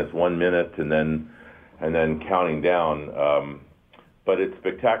 T-minus 1 minute, and then counting down. But it's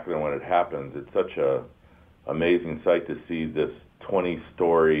spectacular when it happens. It's such a amazing sight to see this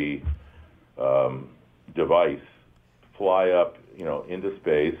 20-story device fly up, into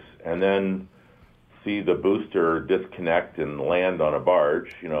space, and then see the booster disconnect and land on a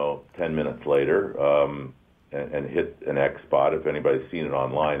barge, 10 minutes later, and hit an X spot. If anybody's seen it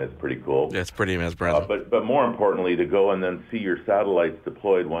online, it's pretty cool. Yeah, it's pretty mesmerizing. But more importantly, to go and then see your satellites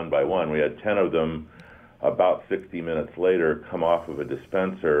deployed one by one. We had 10 of them about 60 minutes later come off of a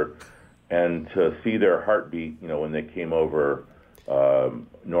dispenser, and to see their heartbeat, when they came over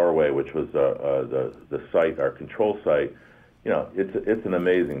Norway, which was the site, our control site, it's an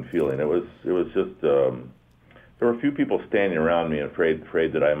amazing feeling. It was just there were a few people standing around me, afraid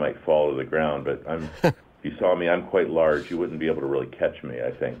that I might fall to the ground. But if you saw me, I'm quite large. You wouldn't be able to really catch me,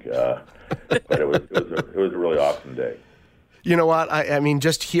 I think. But it was a really awesome day. You know what? I mean,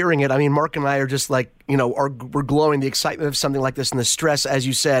 just hearing it, Mark and I are just like, we're glowing. The excitement of something like this and the stress, as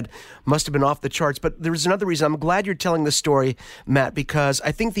you said, must have been off the charts. But there's another reason. I'm glad you're telling this story, Matt, because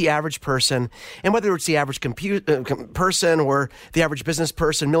I think the average person, and whether it's the average person or the average business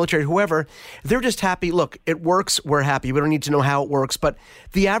person, military, whoever, they're just happy. Look, it works. We're happy. We don't need to know how it works. But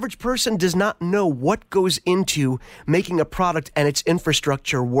the average person does not know what goes into making a product and its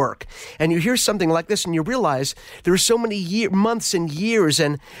infrastructure work. And you hear something like this and you realize there are so many months and years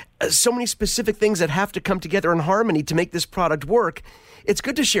and so many specific things that have to come together in harmony to make this product work. It's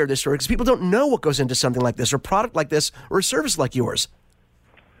good to share this story because people don't know what goes into something like this or a product like this or a service like yours.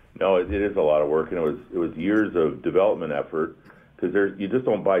 No, it is a lot of work, and it was years of development effort, because you just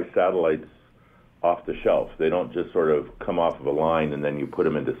don't buy satellites off the shelf. They don't just sort of come off of a line and then you put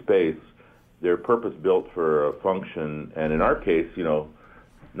them into space. They're purpose-built for a function, and in our case,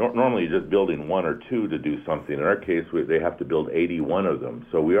 normally you're just building one or two to do something. In our case, they have to build 81 of them.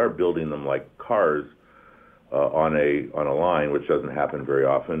 So we are building them like cars on a line, which doesn't happen very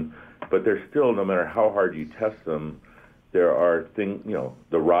often. But there's still, no matter how hard you test them, there are things,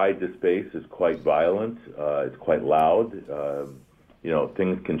 the ride to space is quite violent. It's quite loud.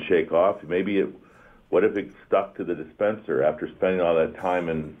 Things can shake off. What if it stuck to the dispenser after spending all that time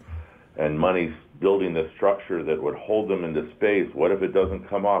and money building the structure that would hold them into space? What if it doesn't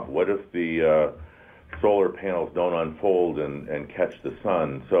come off? What if the solar panels don't unfold and catch the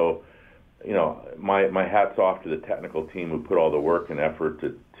sun? So, my hat's off to the technical team who put all the work and effort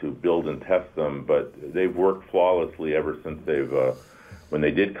to build and test them, but they've worked flawlessly ever since when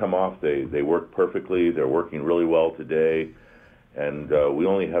they did come off, they worked perfectly. They're working really well today, and we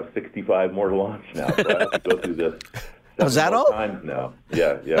only have 65 more to launch now, so I have to go through this 7 more times now.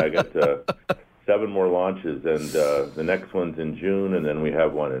 Yeah, I got 7 more launches, and the next one's in June, and then we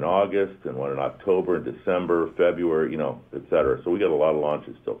have one in August, and one in October, December, February, et cetera. So we got a lot of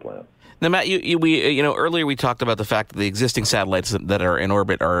launches still planned. Now, Matt, earlier we talked about the fact that the existing satellites that are in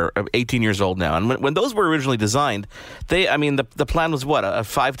orbit are 18 years old now, and when those were originally designed, the plan was what, a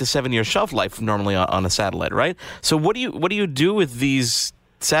 5 to 7 year shelf life normally on a satellite, right? So what do you do with these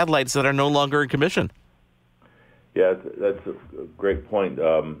satellites that are no longer in commission. Yeah, that's a great point.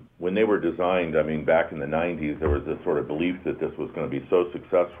 When they were designed, I mean, back in the 90s, there was this sort of belief that this was going to be so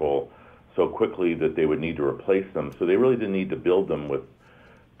successful so quickly that they would need to replace them. So they really didn't need to build them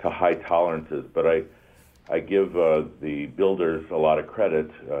to high tolerances. But I give the builders a lot of credit,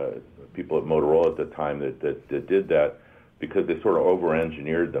 people at Motorola at the time that did that, because they sort of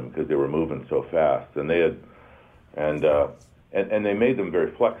over-engineered them because they were moving so fast. And they made them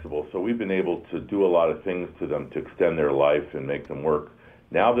very flexible, so we've been able to do a lot of things to them to extend their life and make them work.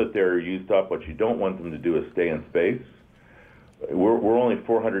 Now that they're used up, what you don't want them to do is stay in space. We're only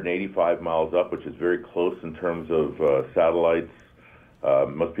 485 miles up, which is very close in terms of satellites.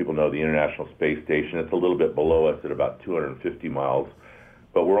 Most people know the International Space Station. It's a little bit below us at about 250 miles,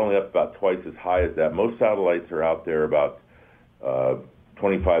 but we're only up about twice as high as that. Most satellites are out there about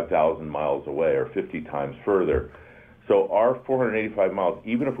 25,000 miles away, or 50 times further. So our 485 miles,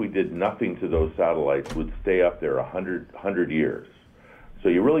 even if we did nothing to those satellites, would stay up there 100 years. So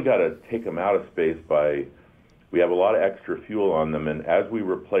you really got to take them out of space we have a lot of extra fuel on them, and as we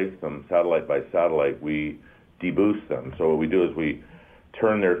replace them satellite by satellite, we deboost them. So what we do is we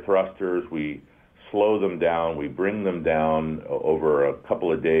turn their thrusters, we slow them down, we bring them down over a couple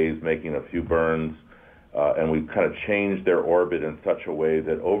of days, making a few burns, and we kind of change their orbit in such a way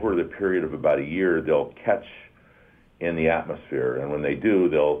that over the period of about a year, they'll catch in the atmosphere, and when they do,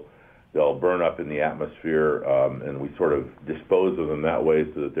 they'll burn up in the atmosphere, and we sort of dispose of them that way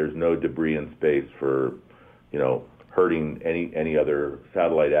so that there's no debris in space for, hurting any other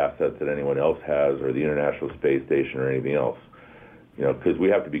satellite assets that anyone else has, or the International Space Station, or anything else. Because we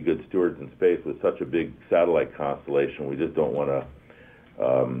have to be good stewards in space with such a big satellite constellation. We just don't want to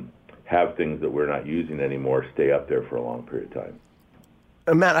have things that we're not using anymore stay up there for a long period of time.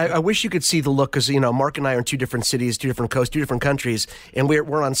 Matt, I wish you could see the look, because, Mark and I are in two different cities, two different coasts, two different countries, and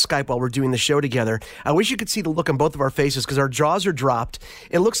we're on Skype while we're doing the show together. I wish you could see the look on both of our faces, because our jaws are dropped.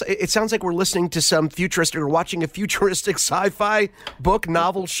 It sounds like we're listening to some futuristic, or watching a futuristic sci-fi book,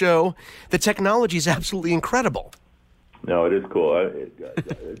 novel show. The technology is absolutely incredible. No, it is cool.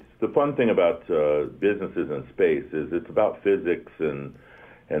 It's the fun thing about businesses in space is it's about physics and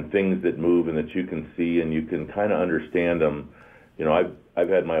things that move and that you can see and you can kind of understand them. I've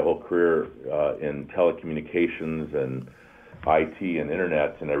had my whole career in telecommunications and IT and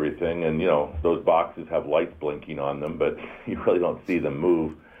internet and everything, and those boxes have lights blinking on them, but you really don't see them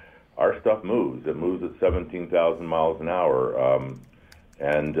move. Our stuff moves. It moves at 17,000 miles an hour,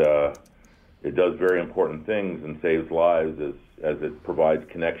 and it does very important things and saves lives as it provides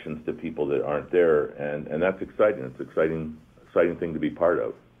connections to people that aren't there, and that's exciting. It's an exciting thing to be part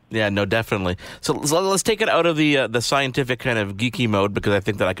of. Yeah, no, definitely. So let's take it out of the scientific kind of geeky mode, because I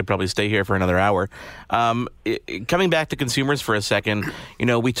think that I could probably stay here for another hour. Coming back to consumers for a second,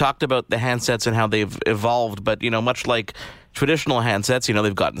 we talked about the handsets and how they've evolved, but, much like traditional handsets,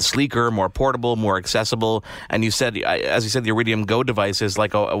 they've gotten sleeker, more portable, more accessible, and as you said, the Iridium Go device is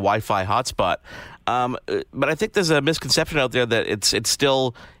like a Wi-Fi hotspot. But I think there's a misconception out there that it's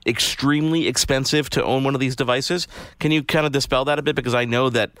still extremely expensive to own one of these devices. Can you kind of dispel that a bit? Because I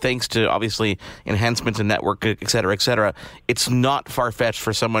know that thanks to, obviously, enhancements in network, et cetera, it's not far-fetched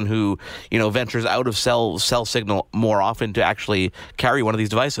for someone who, ventures out of cell signal more often to actually carry one of these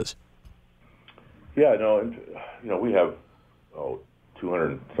devices. Yeah, no, we have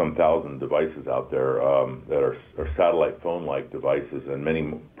 200-some thousand devices out there that are satellite phone-like devices, and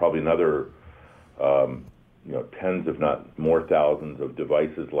many, probably another tens, if not more, thousands of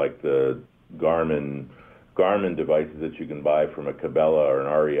devices like the Garmin devices that you can buy from a Cabela or an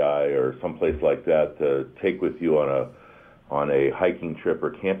REI or someplace like that to take with you on a hiking trip or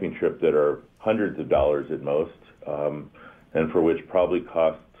camping trip that are hundreds of dollars at most, and for which probably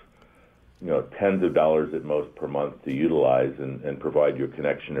cost tens of dollars at most per month to utilize and provide you a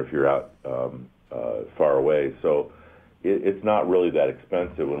connection if you're out far away. So it's not really that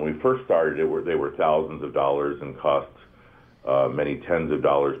expensive. When we first started, they were thousands of dollars and cost many tens of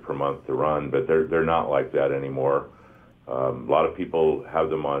dollars per month to run, but they're not like that anymore. A lot of people have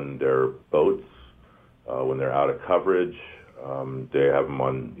them on their boats when they're out of coverage. They have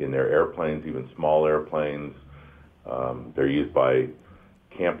them in their airplanes, even small airplanes. They're used by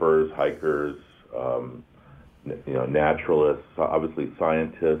campers, hikers, naturalists, obviously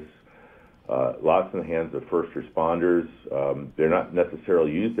scientists. Lots in the hands of first responders. They're not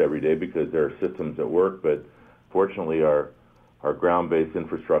necessarily used every day because there are systems at work, but fortunately our ground-based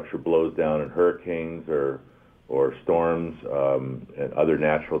infrastructure blows down in hurricanes or storms, and other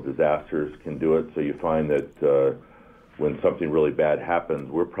natural disasters can do it. So you find that when something really bad happens,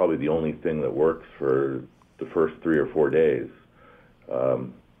 we're probably the only thing that works for the first 3 or 4 days.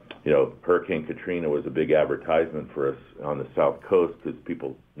 Hurricane Katrina was a big advertisement for us on the South Coast because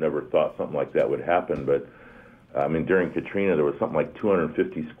people never thought something like that would happen. But, during Katrina, there was something like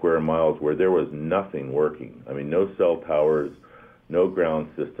 250 square miles where there was nothing working. No cell towers, no ground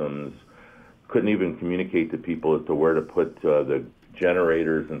systems, couldn't even communicate to people as to where to put the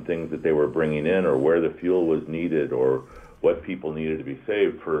generators and things that they were bringing in, or where the fuel was needed, or what people needed to be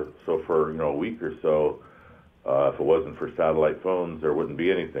saved for a week or so. If it wasn't for satellite phones, there wouldn't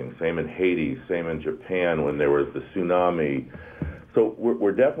be anything. Same in Haiti, same in Japan when there was the tsunami. So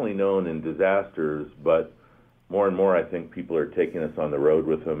we're definitely known in disasters, but more and more I think people are taking us on the road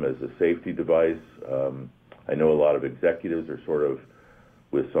with them as a safety device. I know a lot of executives are sort of,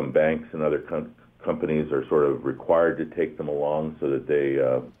 with some banks and other companies, are sort of required to take them along so that they,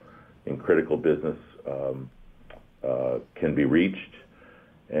 in critical business, can be reached.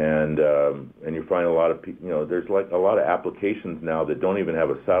 And you find a lot of people, there's like a lot of applications now that don't even have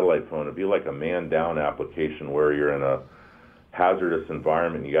a satellite phone. It'd be like a man-down application where you're in a hazardous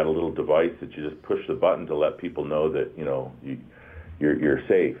environment. You got a little device that you just push the button to let people know that you're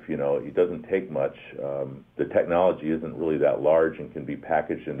safe. It doesn't take much. The technology isn't really that large and can be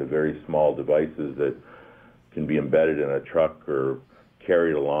packaged into very small devices that can be embedded in a truck or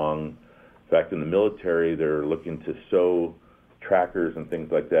carried along. In fact, in the military, they're looking to sew trackers and things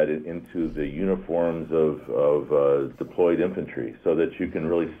like that into the uniforms of deployed infantry so that you can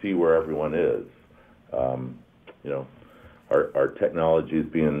really see where everyone is. Our technology is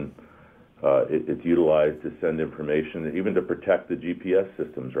being it's utilized to send information, even to protect the GPS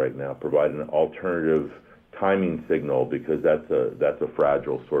systems right now, provide an alternative timing signal, because that's a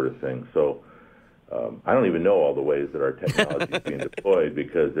fragile sort of thing. So I don't even know all the ways that our technology is being deployed,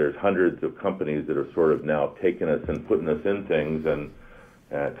 because there's hundreds of companies that have sort of now taken us and putting us in things, and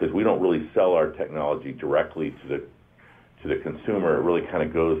because we don't really sell our technology directly to the consumer, it really kind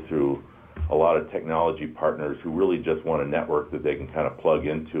of goes through a lot of technology partners who really just want a network that they can kind of plug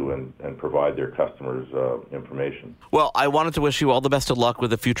into and provide their customers information. Well, I wanted to wish you all the best of luck with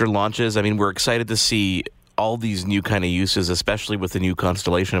the future launches. We're excited to see all these new kind of uses, especially with the new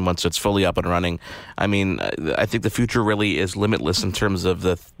constellation once it's fully up and running. I think the future really is limitless in terms of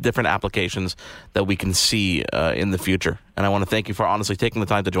the different applications that we can see in the future. And I want to thank you for honestly taking the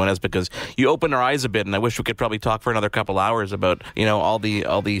time to join us, because you opened our eyes a bit, and I wish we could probably talk for another couple hours about all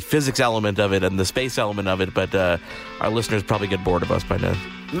the physics element of it and the space element of it, but our listeners probably get bored of us by now.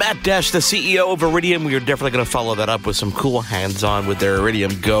 Matt Desch, the CEO of Iridium, we are definitely going to follow that up with some cool hands-on with their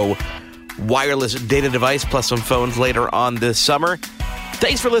Iridium Go wireless data device, plus some phones later on this summer.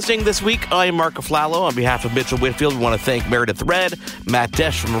 Thanks for listening this week. I'm Mark Aflalo. On behalf of Mitchell Whitfield, we want to thank Meredith Red, Matt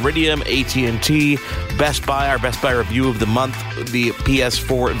Desch from Iridium, AT&T, Best Buy, our Best Buy review of the month, the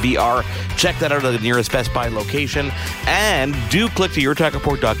PS4 VR. Check that out at the nearest Best Buy location. And do click to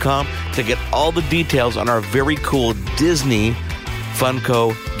YourTechReport.com to get all the details on our very cool Disney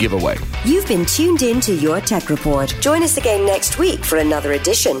Funko giveaway. You've been tuned in to Your Tech Report. Join us again next week for another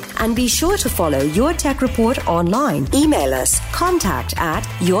edition. And be sure to follow Your Tech Report online. Email us,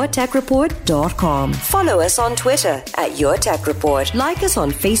 contact@YourTechReport.com. Follow us on Twitter @YourTechReport. Like us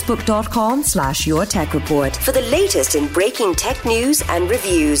on Facebook.com/YourTechReport. For the latest in breaking tech news and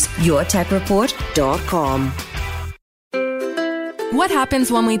reviews, YourTechReport.com. What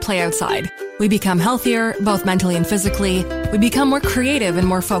happens when we play outside? We become healthier, both mentally and physically. We become more creative and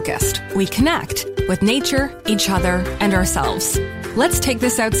more focused. We connect with nature, each other, and ourselves. Let's Take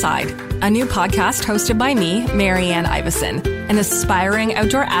This Outside, a new podcast hosted by me, Marianne Iveson, an aspiring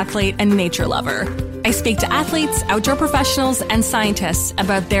outdoor athlete and nature lover. I speak to athletes, outdoor professionals, and scientists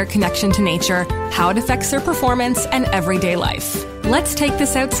about their connection to nature, how it affects their performance, and everyday life. Let's Take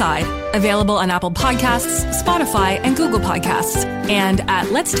This Outside, available on Apple Podcasts, Spotify, and Google Podcasts, and at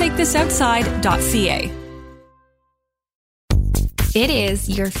letstakethisoutside.ca. It is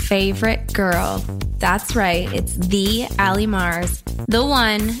your favorite girl. That's right, it's the Allie Mars, the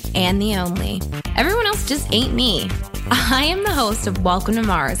one and the only. Everyone else just ain't me. I am the host of Welcome to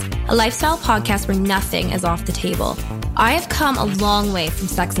Mars, a lifestyle podcast where nothing is off the table. I have come a long way from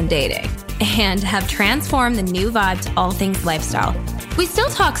sex and dating, and have transformed the new vibe to all things lifestyle. We still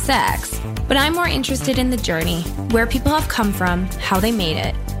talk sex, but I'm more interested in the journey, where people have come from, how they made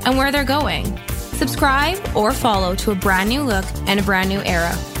it, and where they're going. Subscribe or follow to a brand new look and a brand new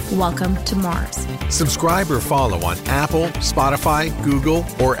era. Welcome to Mars. Subscribe or follow on Apple, Spotify, Google,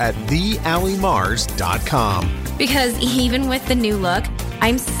 or at thealliemars.com. Because even with the new look,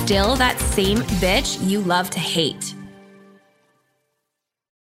 I'm still that same bitch you love to hate.